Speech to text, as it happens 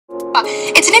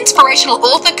It's an inspirational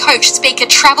author, coach, speaker,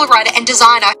 travel writer, and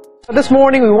designer. This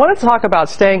morning, we want to talk about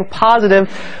staying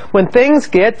positive when things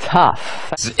get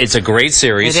tough. It's a great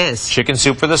series. It is. Chicken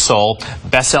Soup for the Soul,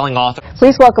 best-selling author.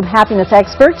 Please welcome happiness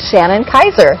expert Shannon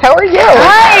Kaiser. How are you?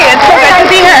 Hi, it's so good to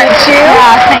be here.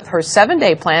 Yeah. Her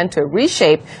 7-day plan to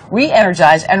reshape,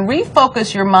 re-energize, and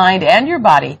refocus your mind and your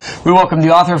body. We welcome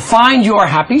the author of Find Your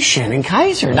Happy, Shannon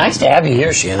Kaiser. Nice to have you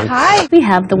here, Shannon. Hi. We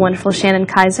have the wonderful Shannon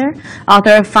Kaiser,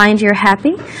 author of Find Your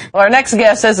Happy. Well, our next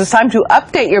guest says it's time to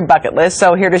update your bucket list,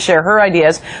 so here to share her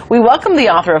ideas, we welcome the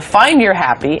author of Find Your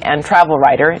Happy and travel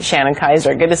writer, Shannon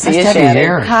Kaiser. Good to see you,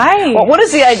 Shannon. Hi. Well, what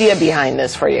is the idea behind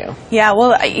this for you? Yeah,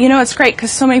 well, you know, it's great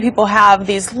because so many people have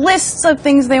these lists of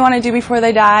things they want to do before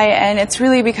they die, and it's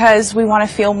really because we want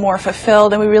to feel more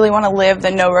fulfilled and we really want to live the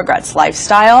no regrets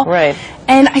lifestyle. Right.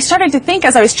 And I started to think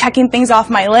as I was checking things off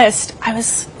my list,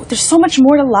 there's so much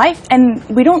more to life, and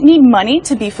we don't need money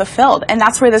to be fulfilled, and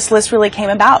that's where this list really came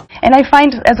about. And I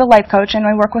find as a life coach, and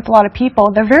I work with a lot of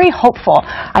people, they're very hopeful.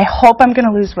 I hope I'm going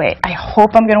to lose weight. I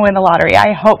hope I'm going to win the lottery.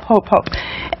 I hope.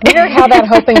 Hear how that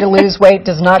hoping to lose weight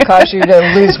does not cause you to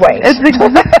lose weight. It's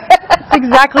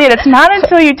exactly it. It's not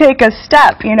until you take a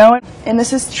step, you know. And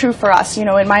this is true for us. You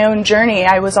know, in my own journey,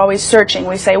 I was always searching.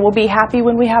 We say, we'll be happy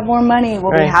when we have more money.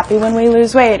 We'll be happy when we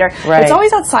lose weight. Or it's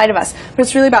always outside of us. But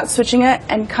it's really about switching it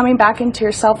and coming back into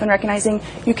yourself and recognizing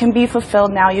you can be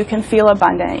fulfilled now. You can feel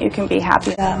abundant. You can be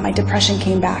happy. My depression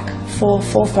came back full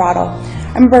throttle.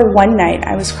 I remember one night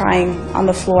I was crying on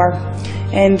the floor,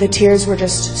 and the tears were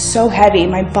just so heavy.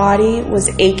 My body was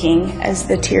aching as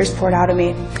the tears poured out of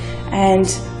me. And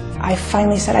I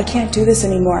finally said, I can't do this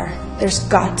anymore. There's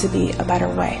got to be a better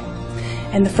way.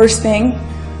 And the first thing,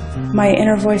 my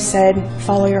inner voice said,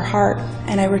 follow your heart.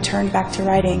 And I returned back to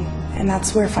writing. And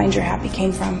that's where Find Your Happy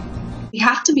came from. We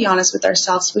have to be honest with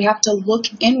ourselves. We have to look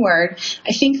inward.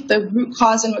 I think the root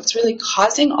cause and what's really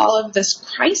causing all of this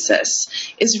crisis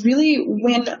is really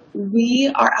when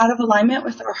we are out of alignment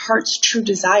with our heart's true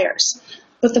desires.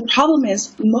 But the problem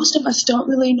is most of us don't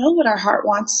really know what our heart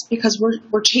wants because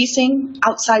we're chasing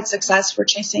outside success. We're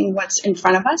chasing what's in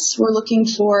front of us. We're looking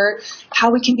for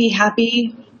how we can be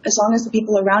happy as long as the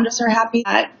people around us are happy.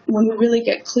 When we really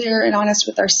get clear and honest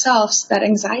with ourselves, that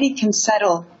anxiety can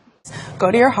settle. Go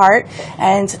to your heart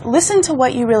and listen to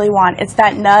what you really want. It's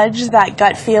that nudge, that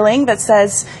gut feeling that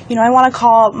says, you know, I want to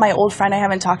call my old friend I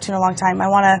haven't talked to in a long time. I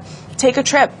want to take a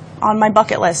trip on my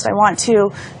bucket list. I want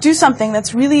to do something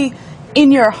that's really in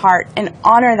your heart and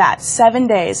honor that 7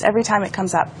 days every time it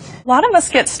comes up. A lot of us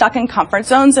get stuck in comfort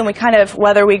zones, and we kind of,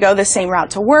 whether we go the same route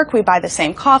to work, we buy the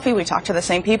same coffee, we talk to the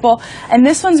same people, and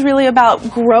this one's really about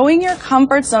growing your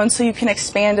comfort zone so you can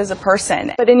expand as a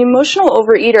person. But an emotional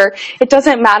overeater, it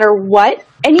doesn't matter what.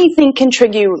 Anything can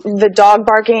trigger you. The dog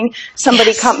barking,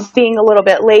 somebody being a little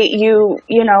bit late, you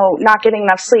know, not getting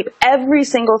enough sleep. Every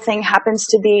single thing happens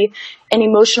to be an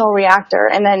emotional reactor.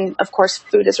 And then, of course,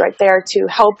 food is right there to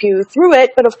help you through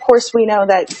it. But of course, we know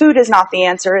that food is not the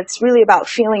answer. It's really about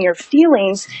feeling your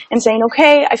feelings and saying,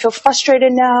 okay, I feel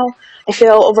frustrated now. I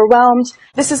feel overwhelmed.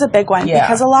 This is a big one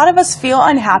because a lot of us feel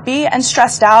unhappy and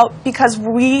stressed out because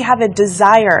we have a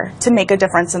desire to make a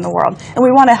difference in the world and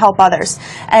we want to help others.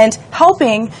 And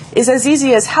helping is as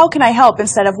easy as how can I help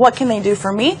instead of what can they do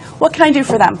for me? What can I do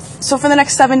for them? So for the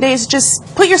next 7 days, just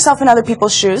put yourself in other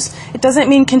people's shoes. It doesn't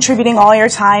mean contributing all your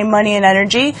time, money, and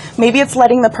energy. Maybe it's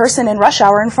letting the person in rush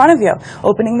hour in front of you,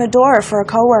 opening the door for a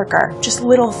coworker, just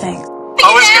little things. I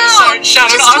was going to say,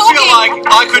 Shannon, I feel like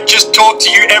I could just talk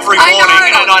to you every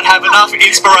morning and I'd have enough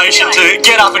inspiration to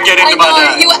get up and get into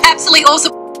my day. You are absolutely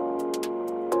awesome.